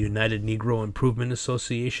UNIA, the United Negro Improvement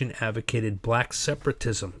Association, advocated black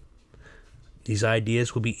separatism. These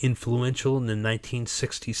ideas will be influential in the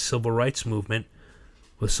 1960s civil rights movement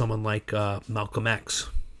with someone like Malcolm X.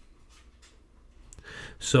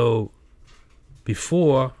 So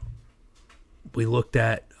before we looked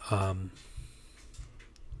at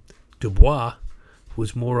Du Bois, who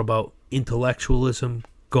was more about intellectualism,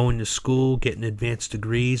 going to school, getting advanced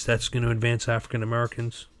degrees. That's going to advance African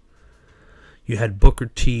Americans. You had Booker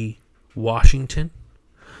T. Washington,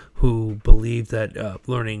 who believed that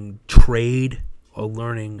learning trade or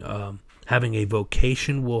learning having a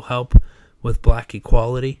vocation will help with black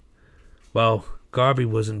equality. Well, Garvey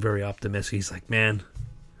wasn't very optimistic. He's like, man,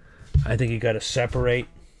 I think you got to separate.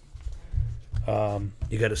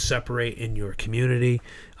 You got to separate in your community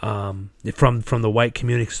from the white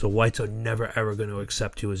community, because the whites are never ever going to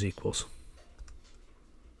accept you as equals.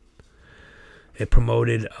 It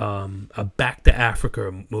promoted a Back to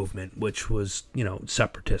Africa movement, which was,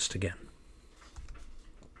 separatist again.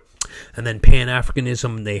 And then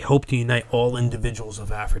Pan-Africanism, they hoped to unite all individuals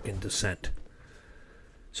of African descent.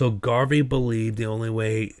 So Garvey believed the only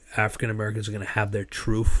way African Americans are going to have their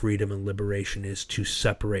true freedom and liberation is to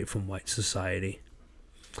separate from white society.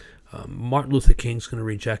 Martin Luther King's going to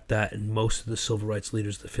reject that, and most of the civil rights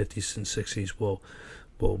leaders of the 50s and 60s will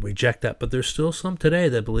reject that. But there's still some today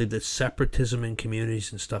that believe that separatism in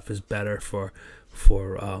communities and stuff is better for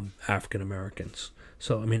African Americans.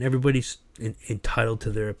 So, I mean, everybody's entitled to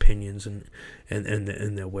their opinions and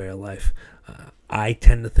their way of life. I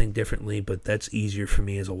tend to think differently, but that's easier for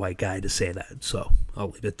me as a white guy to say that. So I'll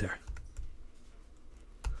leave it there.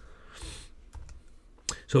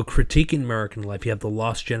 So critiquing American life, you have the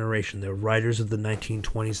Lost Generation. They're writers of the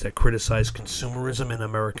 1920s that criticize consumerism in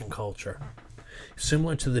American culture.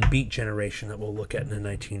 Similar to the Beat Generation that we'll look at in the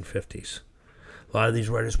 1950s. A lot of these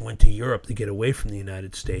writers went to Europe to get away from the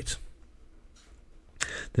United States.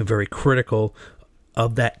 They're very critical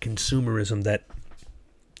of that consumerism, that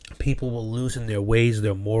people will lose in their ways,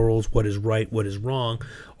 their morals, what is right, what is wrong,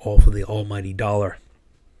 all for the almighty dollar.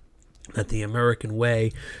 That the American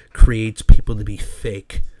way creates people to be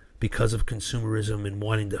fake because of consumerism and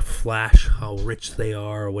wanting to flash how rich they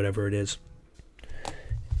are or whatever it is.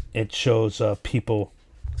 It shows people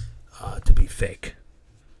to be fake.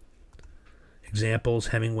 Examples: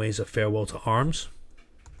 Hemingway's A Farewell to Arms,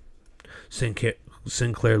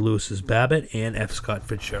 Sinclair Lewis's Babbitt, and F. Scott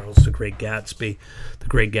Fitzgerald's The Great Gatsby. The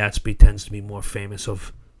Great Gatsby tends to be more famous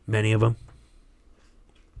of many of them.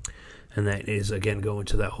 And that is, again, going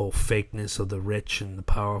to that whole fakeness of the rich and the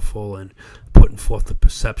powerful and putting forth the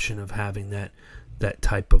perception of having that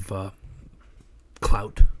type of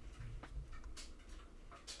clout.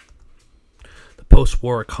 The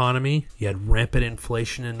post-war economy, you had rampant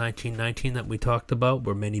inflation in 1919 that we talked about,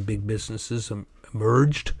 where many big businesses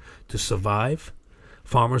emerged to survive.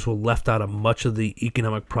 Farmers were left out of much of the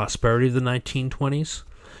economic prosperity of the 1920s,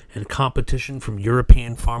 and competition from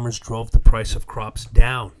European farmers drove the price of crops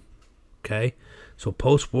down. Okay, so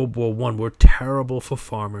post-World War I were terrible for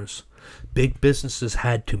farmers. Big businesses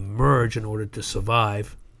had to merge in order to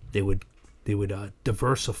survive. They would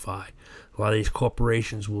diversify. A lot of these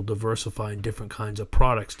corporations will diversify in different kinds of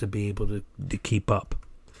products to be able to keep up.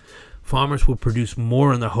 Farmers would produce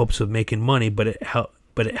more in the hopes of making money, but it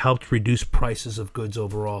helped reduce prices of goods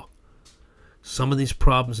overall. Some of these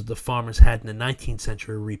problems that the farmers had in the 19th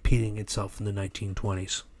century are repeating itself in the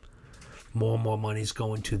 1920s. More and more money is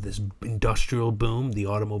going to this industrial boom, the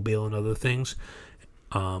automobile and other things.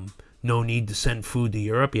 No need to send food to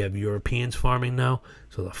Europe. You have Europeans farming now,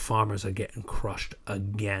 so the farmers are getting crushed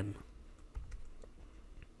again.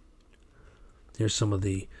 Here's some of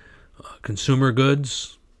the consumer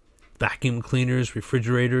goods: vacuum cleaners,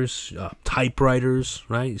 refrigerators, typewriters,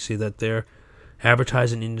 right? You see that there.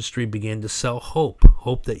 Advertising industry began to sell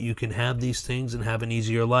hope that you can have these things and have an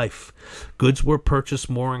easier life. Goods were purchased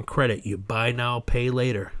more on credit. You buy now, pay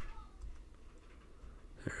later.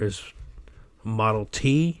 There's Model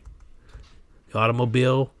T, the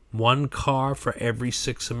automobile, one car for every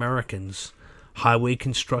 6 Americans. Highway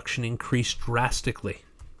construction increased drastically.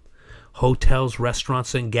 Hotels,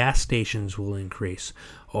 restaurants, and gas stations will increase.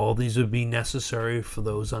 All these would be necessary for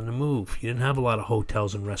those on the move. You didn't have a lot of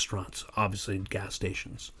hotels and restaurants, obviously gas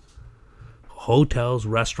stations. Hotels,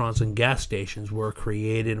 restaurants, and gas stations were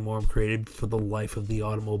created for the life of the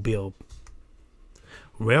automobile.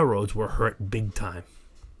 Railroads were hurt big time.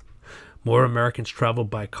 More Americans traveled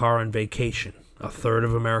by car on vacation. A third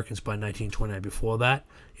of Americans by 1929. Before that,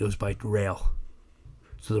 it was by rail.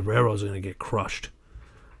 So the railroads are going to get crushed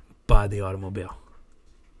by the automobile.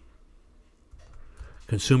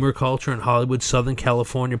 Consumer culture in Hollywood, Southern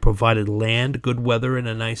California provided land, good weather, and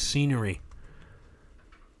a nice scenery.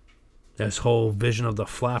 This whole vision of the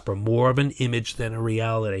flapper, more of an image than a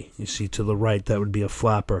reality. You see to the right, that would be a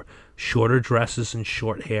flapper. Shorter dresses and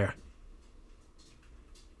short hair.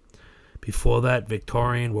 Before that,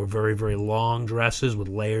 Victorian were very, very long dresses with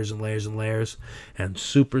layers and layers and layers, and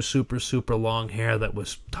super, super, super long hair that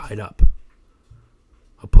was tied up.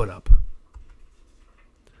 A put up.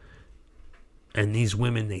 And these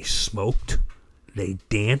women, they smoked, they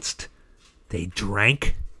danced, they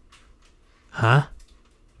drank. Huh?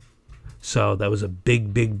 So that was a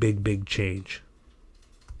big, big, big, big change.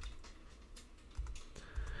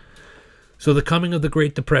 So the coming of the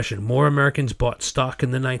Great Depression, more Americans bought stock in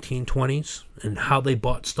the 1920s, and how they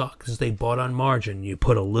bought stock is they bought on margin. You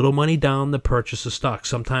put a little money down to purchase a stock,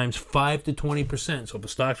 sometimes 5 to 20%. So if a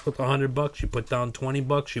stock's worth $100, you put down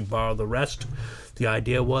 $20, you borrow the rest. The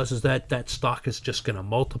idea is that that stock is just going to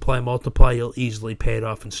multiply. You'll easily pay it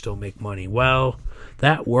off and still make money. Well,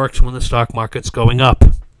 that works when the stock market's going up.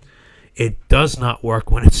 It does not work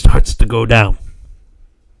when it starts to go down.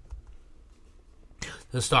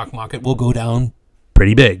 The stock market will go down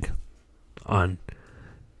pretty big. On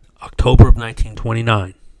October of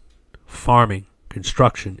 1929, farming,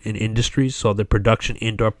 construction, and industries saw their production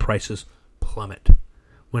indoor prices plummet.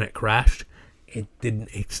 When it crashed, it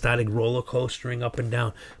started roller coastering up and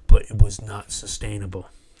down, but it was not sustainable.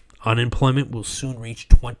 Unemployment will soon reach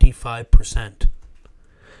 25%.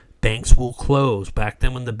 Banks will close. Back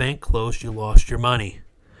then when the bank closed, you lost your money.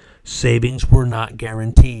 Savings were not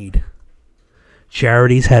guaranteed.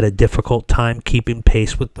 Charities had a difficult time keeping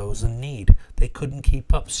pace with those in need. They couldn't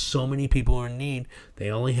keep up. So many people were in need. They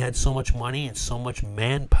only had so much money and so much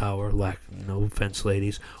manpower, no offense,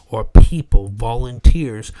 ladies, or people,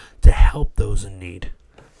 volunteers, to help those in need.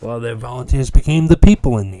 Well, their volunteers became the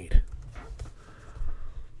people in need.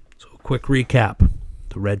 So a quick recap.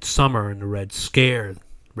 The Red Summer and the Red Scare,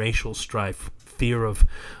 racial strife, fear of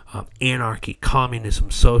anarchy,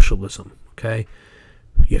 communism, socialism, okay?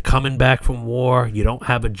 You're coming back from war, you don't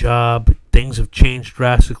have a job, things have changed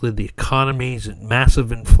drastically, the economy's in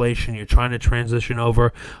massive inflation, you're trying to transition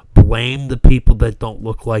over. Blame the people that don't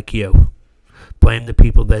look like you. Blame the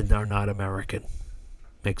people that are not American.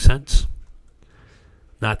 Make sense?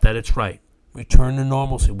 Not that it's right. Return to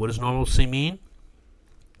normalcy. What does normalcy mean?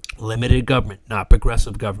 Limited government, not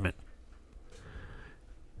progressive government.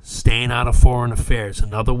 Staying out of foreign affairs.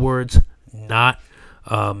 In other words, not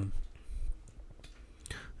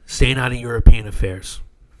staying out of European affairs.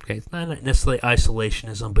 Okay, it's not necessarily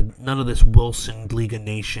isolationism, but none of this Wilson, League of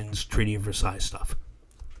Nations, Treaty of Versailles stuff.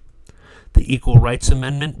 The Equal Rights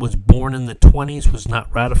Amendment was born in the 20s, was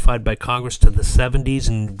not ratified by Congress to the 70s,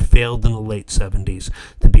 and failed in the late 70s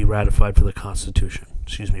to be ratified for the Constitution.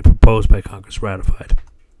 Proposed by Congress, ratified.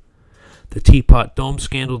 The Teapot Dome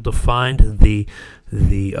scandal defined the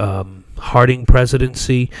Harding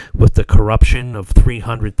presidency with the corruption of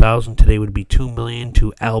 300,000. Today would be 2 million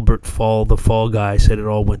to Albert Fall. The Fall guy said it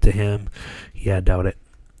all went to him. Yeah, I doubt it.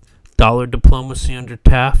 Dollar diplomacy under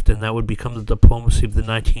Taft, and that would become the diplomacy of the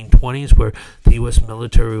 1920s, where the U.S.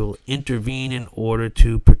 military will intervene in order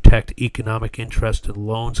to protect economic interest in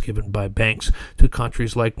loans given by banks to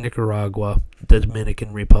countries like Nicaragua, the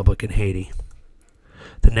Dominican Republic, and Haiti.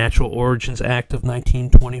 The Natural Origins Act of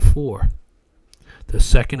 1924. The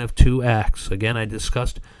second of two acts. Again, I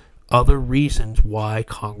discussed other reasons why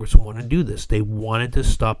Congress wanted to do this. They wanted to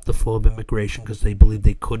stop the flow of immigration because they believed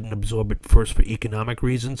they couldn't absorb it, first for economic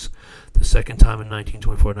reasons, the second time in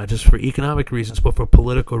 1924, not just for economic reasons, but for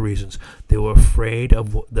political reasons. They were afraid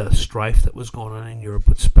of the strife that was going on in Europe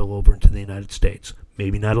would spill over into the United States.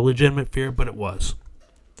 Maybe not a legitimate fear, but it was.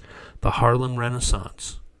 The Harlem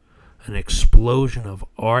Renaissance. An explosion of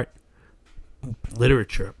art,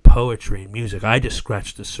 literature, poetry, and music. I just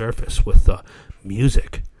scratched the surface with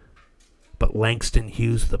music. But Langston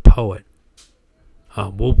Hughes, the poet.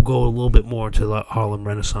 We'll go a little bit more into the Harlem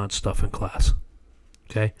Renaissance stuff in class.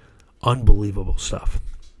 Okay? Unbelievable stuff.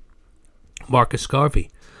 Marcus Garvey,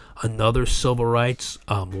 another civil rights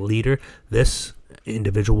leader. This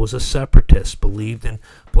individual was a separatist, believed in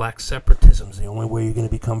black separatism is the only way you're going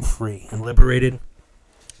to become free and liberated.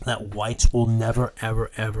 That whites will never, ever,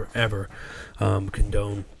 ever, ever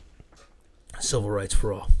condone civil rights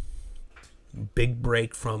for all. Big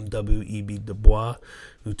break from W.E.B. Du Bois,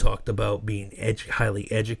 who talked about being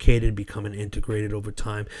highly educated, becoming integrated over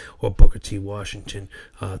time, or Booker T. Washington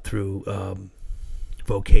through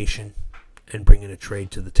vocation and bringing a trade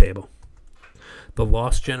to the table. The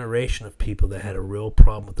lost generation of people that had a real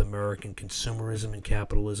problem with American consumerism and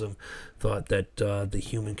capitalism thought that the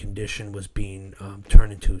human condition was being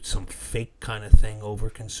turned into some fake kind of thing over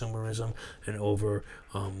consumerism and over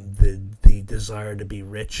the desire to be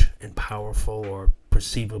rich and powerful or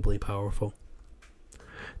perceivably powerful.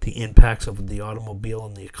 The impacts of the automobile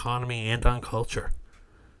on the economy and on culture.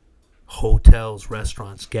 Hotels,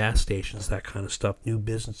 restaurants, gas stations, that kind of stuff. New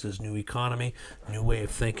businesses, new economy, new way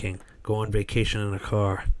of thinking. Go on vacation in a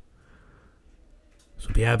car. So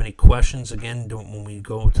if you have any questions, again, when we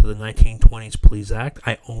go to the 1920s Please Act,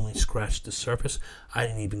 I only scratched the surface. I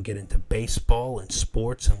didn't even get into baseball and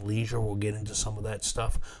sports and leisure. We'll get into some of that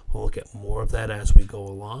stuff. We'll look at more of that as we go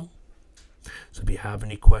along. So if you have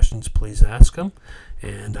any questions, please ask them.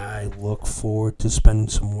 And I look forward to spending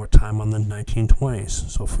some more time on the 1920s.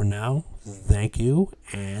 So for now, thank you,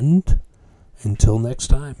 and until next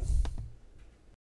time.